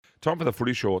Time for the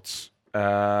footy shorts,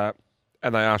 and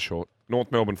they are short.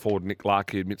 North Melbourne forward Nick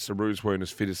Larkey admits the Roos weren't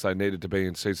as fit as they needed to be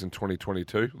in season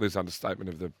 2022. There's understatement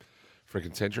of the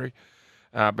freaking century.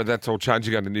 But that's all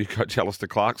changing under new coach Alistair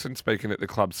Clarkson, speaking at the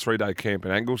club's three-day camp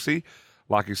in Anglesey.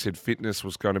 Larkey said fitness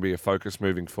was going to be a focus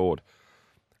moving forward.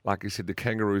 Larkey said the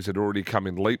Kangaroos had already come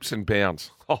in leaps and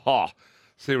bounds.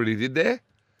 See what he did there?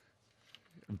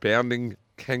 Bounding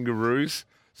Kangaroos.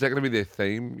 Is that going to be their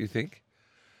theme, you think?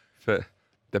 For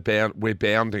the we're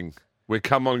bounding. We're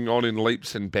coming on in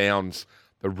leaps and bounds.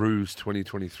 The Roos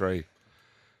 2023.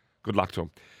 Good luck to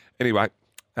them. Anyway,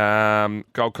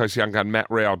 Gold Coast young gun Matt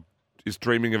Rowell is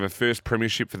dreaming of a first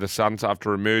premiership for the Suns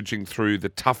after emerging through the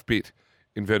tough bit,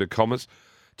 inverted commas,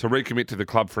 to recommit to the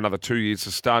club for another 2 years.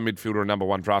 The star midfielder and number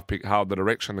one draft pick hailed the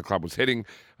direction the club was heading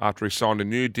after he signed a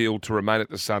new deal to remain at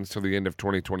the Suns till the end of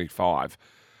 2025.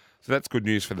 So that's good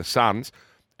news for the Suns.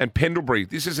 And Pendlebury,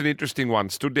 this is an interesting one.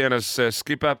 Stood down as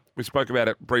skipper. We spoke about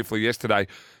it briefly yesterday.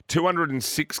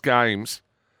 206 games,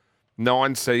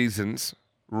 9 seasons,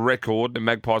 record. The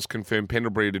Magpies confirmed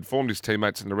Pendlebury had informed his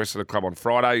teammates and the rest of the club on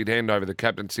Friday. He'd hand over the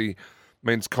captaincy.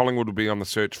 Means Collingwood will be on the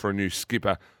search for a new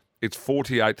skipper. It's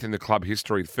 48th in the club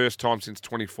history. First time since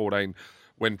 2014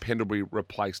 when Pendlebury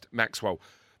replaced Maxwell.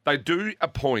 They do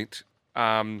appoint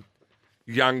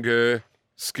younger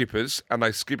skippers, and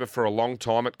they skipper for a long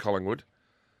time at Collingwood.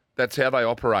 That's how they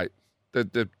operate.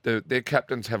 Their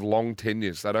captains have long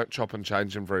tenures. They don't chop and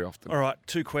change them very often. All right,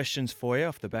 2 questions for you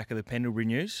off the back of the Pendlebury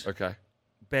news. Okay.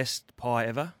 Best pie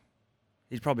ever?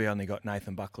 He's probably only got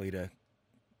Nathan Buckley to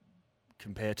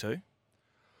compare to.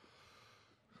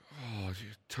 Oh,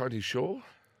 Tony Shaw?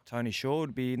 Tony Shaw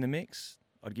would be in the mix.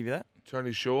 I'd give you that.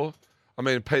 Tony Shaw? I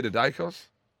mean, Peter Dacos?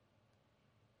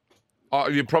 Oh,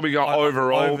 you'd probably go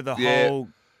overall. Over the whole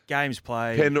games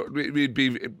played.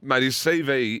 Mate, his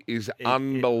CV is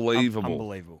unbelievable.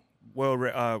 Unbelievable. World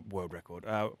record.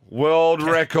 World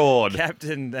record.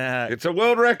 Captain. It's a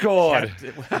world record.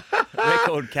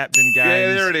 Record captain games.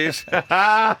 Yeah, there it is.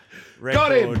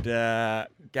 Got him.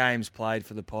 Games played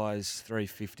for the Pies,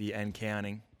 350 and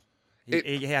counting.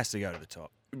 He has to go to the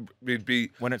top. It'd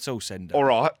be when it's all said and done. All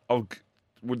right.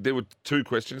 There were 2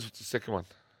 questions. What's the second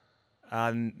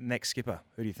one? Next skipper.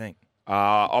 Who do you think?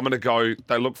 I'm going to go.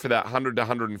 They look for that 100 to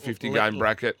 150 game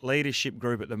bracket. Leadership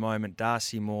group at the moment: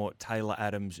 Darcy Moore, Taylor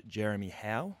Adams, Jeremy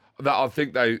Howe. I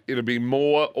think it'll be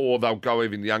Moore, or they'll go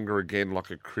even younger again, like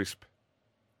a Crisp.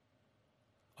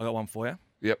 I got one for you.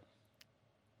 Yep.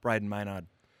 Braden Maynard.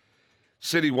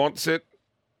 Said he wants it.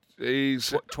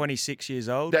 He's 26 years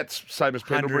old. That's same as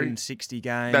Pendlebury. 160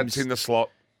 games. That's in the slot.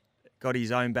 Got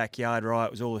his own backyard right.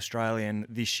 Was all Australian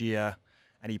this year,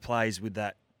 and he plays with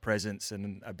that presence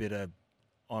and a bit of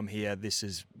I'm here. This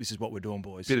is what we're doing,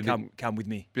 boys. Come with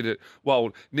me.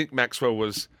 Nick Maxwell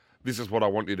was. This is what I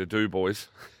want you to do, boys.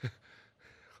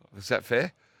 Is that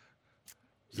fair?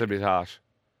 Is that a bit harsh?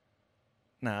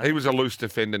 No. He was a loose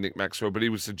defender, Nick Maxwell, but he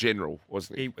was the general,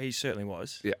 wasn't he? He certainly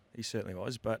was. Yeah. He certainly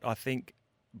was. But I think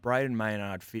Braden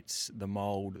Maynard fits the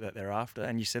mould that they're after.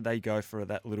 And you said they go for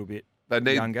that little bit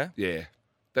younger. Yeah.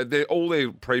 All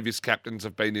their previous captains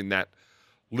have been in that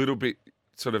little bit,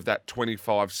 sort of that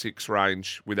 25-6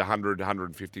 range with 100,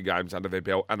 150 games under their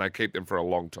belt, and they keep them for a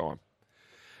long time.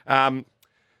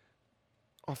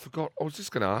 I forgot. I was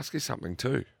just going to ask you something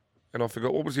too, and I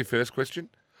forgot. What was your first question?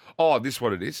 Oh, this is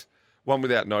what it is. One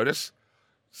without notice.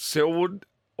 Selwood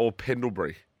or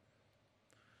Pendlebury?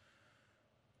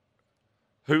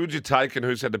 Who would you take and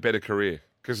who's had a better career?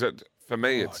 Because for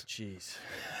me, it's... jeez.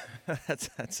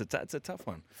 That's a tough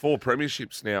one. 4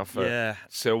 premierships now for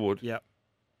Selwood. Yep.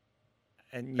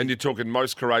 And you're talking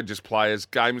most courageous players,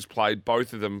 games played,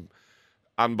 both of them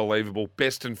unbelievable,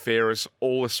 best and fairest,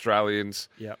 all Australians.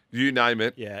 Yep. You name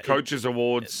it. Yeah. Coaches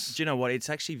Awards. Do you know what? It's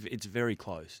very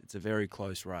close. It's a very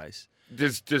close race.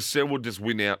 Does Selwood just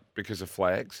win out because of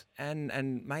flags?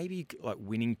 And maybe like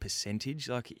winning percentage,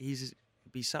 like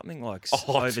be something like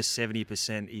over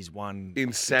 70% he's won.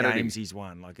 Insanity. Games he's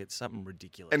won. Like it's something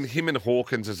ridiculous. And him and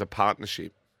Hawkins as a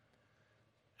partnership.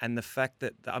 And the fact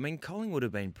that Collingwood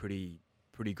have been pretty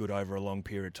good over a long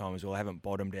period of time as well. They haven't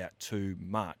bottomed out too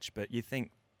much, but you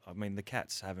think, the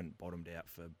Cats haven't bottomed out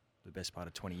for the best part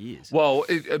of 20 years. Well,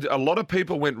 a lot of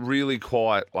people went really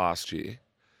quiet last year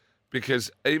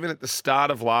because even at the start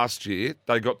of last year,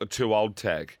 they got the too old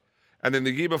tag. And then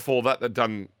the year before that, they'd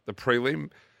done the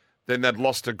prelim. Then they'd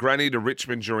lost a granny to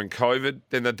Richmond during COVID.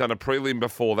 Then they'd done a prelim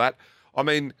before that.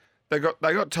 They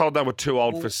got told they were too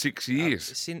old for 6 years.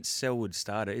 Since Selwood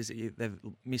started, they've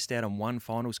missed out on one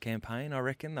finals campaign, I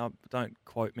reckon. Don't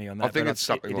quote me on that. I think it's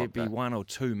something like that. It'd be 1 or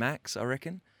 2 max, I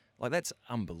reckon. Like, that's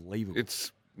unbelievable.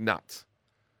 It's nuts.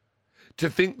 to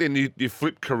think then you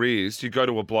flip careers, you go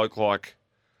to a bloke like,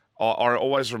 I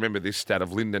always remember this stat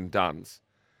of Lyndon Duns.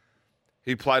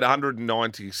 He played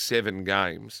 197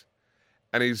 games,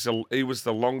 and he was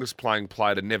the longest playing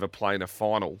player to never play in a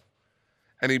final.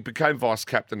 And he became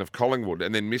vice-captain of Collingwood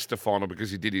and then missed a final because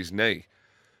he did his knee.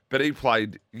 But he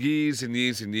played years and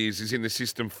years and years. He's in the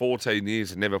system 14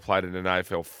 years and never played in an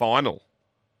AFL final.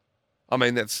 I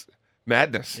mean, that's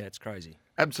madness. Yeah, it's crazy.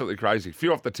 Absolutely crazy.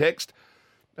 Few off the text.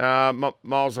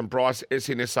 Miles and Bryce,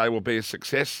 SNSA will be a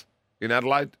success in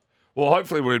Adelaide. Well,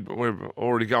 hopefully we're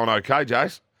already going okay,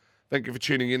 Jace. Thank you for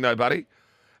tuning in, though, buddy.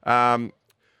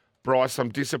 Bryce, I'm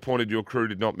disappointed your crew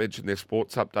did not mention their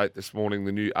sports update this morning,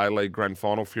 the new A-League Grand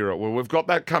Final Furor. Well, we've got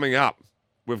that coming up.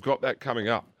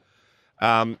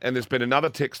 And there's been another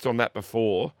text on that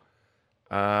before.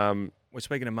 We're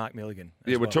speaking to Mark Milligan.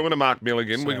 We're talking to Mark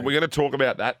Milligan. So, We're going to talk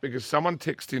about that because someone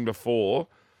texted in before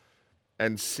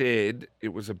and said it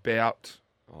was about,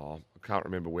 I can't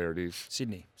remember where it is.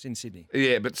 Sydney. It's in Sydney.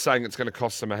 Yeah, but saying it's going to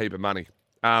cost them a heap of money.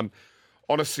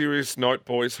 On a serious note,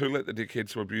 boys, who let the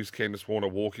dickheads who abused Candice Warner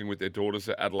walking with their daughters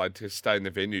at Adelaide Test stay in the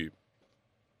venue?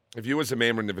 If you as a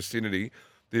member in the vicinity,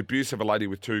 the abuse of a lady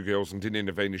with 2 girls and didn't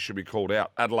intervene, you should be called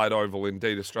out. Adelaide Oval,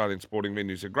 indeed, Australian sporting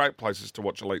venues are great places to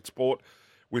watch elite sport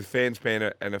with fans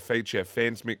banner and a feature,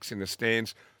 fans mix in the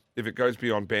stands. If it goes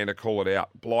beyond banner, call it out.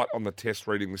 Blight on the test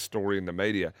reading the story in the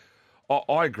media.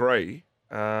 I agree.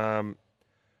 The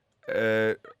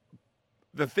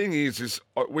thing is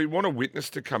we want a witness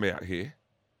to come out here.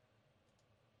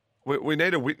 We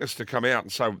need a witness to come out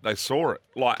and say they saw it,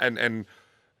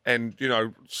 and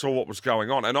saw what was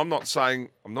going on. And I'm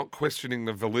not questioning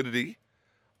the validity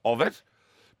of it,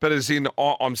 but as in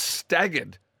I'm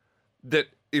staggered that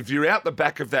if you're out the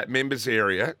back of that members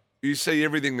area, you see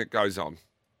everything that goes on.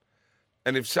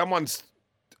 And if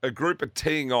a group are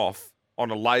teeing off on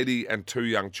a lady and 2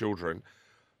 young children,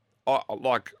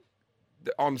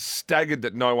 I'm staggered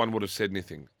that no one would have said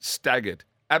anything. Staggered.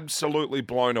 Absolutely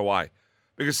blown away.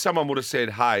 Because someone would have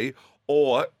said, hey,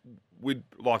 or I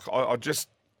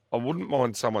wouldn't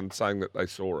mind someone saying that they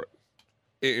saw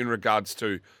it in regards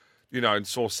to, and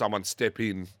saw someone step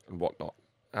in and whatnot.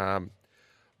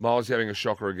 Miles having a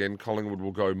shocker again. Collingwood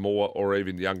will go Moore or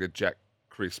even younger Jack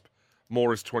Crisp.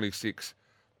 Moore is 26.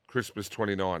 Crisp is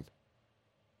 29.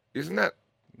 Isn't that?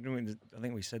 I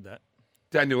think we said that.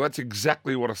 Daniel, that's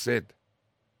exactly what I said.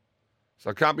 So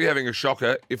I can't be having a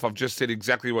shocker if I've just said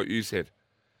exactly what you said.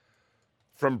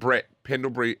 From Brett,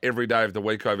 Pendlebury every day of the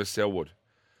week over Selwood.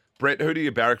 Brett, who do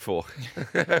you barrack for?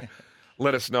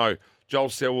 Let us know. Joel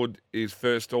Selwood is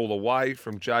first all the way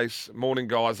from Jace. Morning,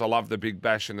 guys. I love the Big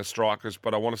Bash and the Strikers,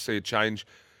 but I want to see a change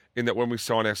in that when we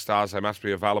sign our stars, they must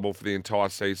be available for the entire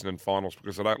season and finals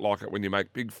because I don't like it when you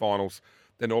make big finals,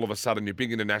 then all of a sudden your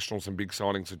big internationals and big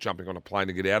signings are jumping on a plane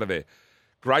to get out of there.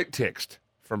 Great text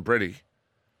from Bretty.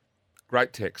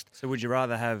 Great text. So would you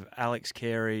rather have Alex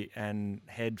Carey and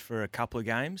Head for a couple of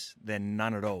games than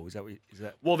none at all? Is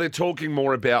that? Well, they're talking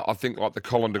more about, I think, like the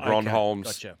Colin de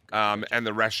Grandholms Gotcha. and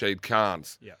the Rashid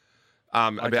Khans. Yeah.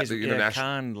 About the international.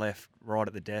 Khan left right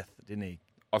at the death, didn't he?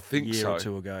 I think a year so. or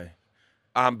two ago.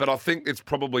 But I think it's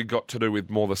probably got to do with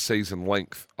more the season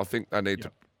length. I think they need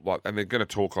to, and they're going to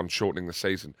talk on shortening the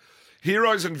season.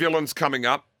 Heroes and villains coming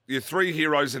up. Your 3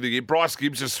 heroes of the year. Bryce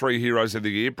Gibbs is 3 heroes of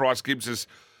the year. Bryce Gibbs is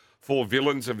 4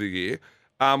 villains of the year.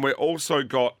 We've also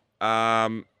got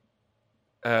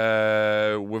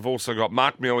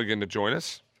Mark Milligan to join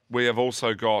us. We have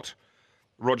also got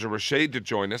Roger Rashid to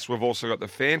join us. We've also got the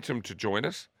Phantom to join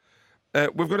us.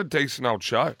 We've got a decent old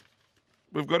show.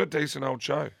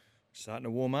 Starting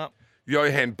to warm up.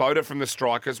 Johan Boda from the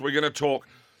Strikers. We're going to talk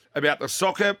about the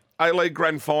soccer A-League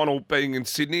Grand Final being in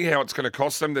Sydney, how it's going to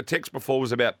cost them. The text before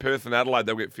was about Perth and Adelaide.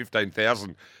 They'll get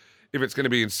 15,000. If it's going to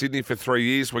be in Sydney for 3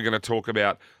 years, we're going to talk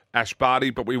about Ash Barty.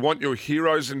 But we want your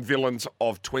heroes and villains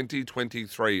of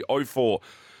 2023. 04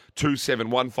 27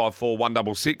 154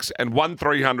 166 and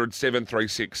 1300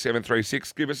 736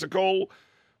 736. Give us a call.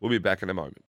 We'll be back in a moment.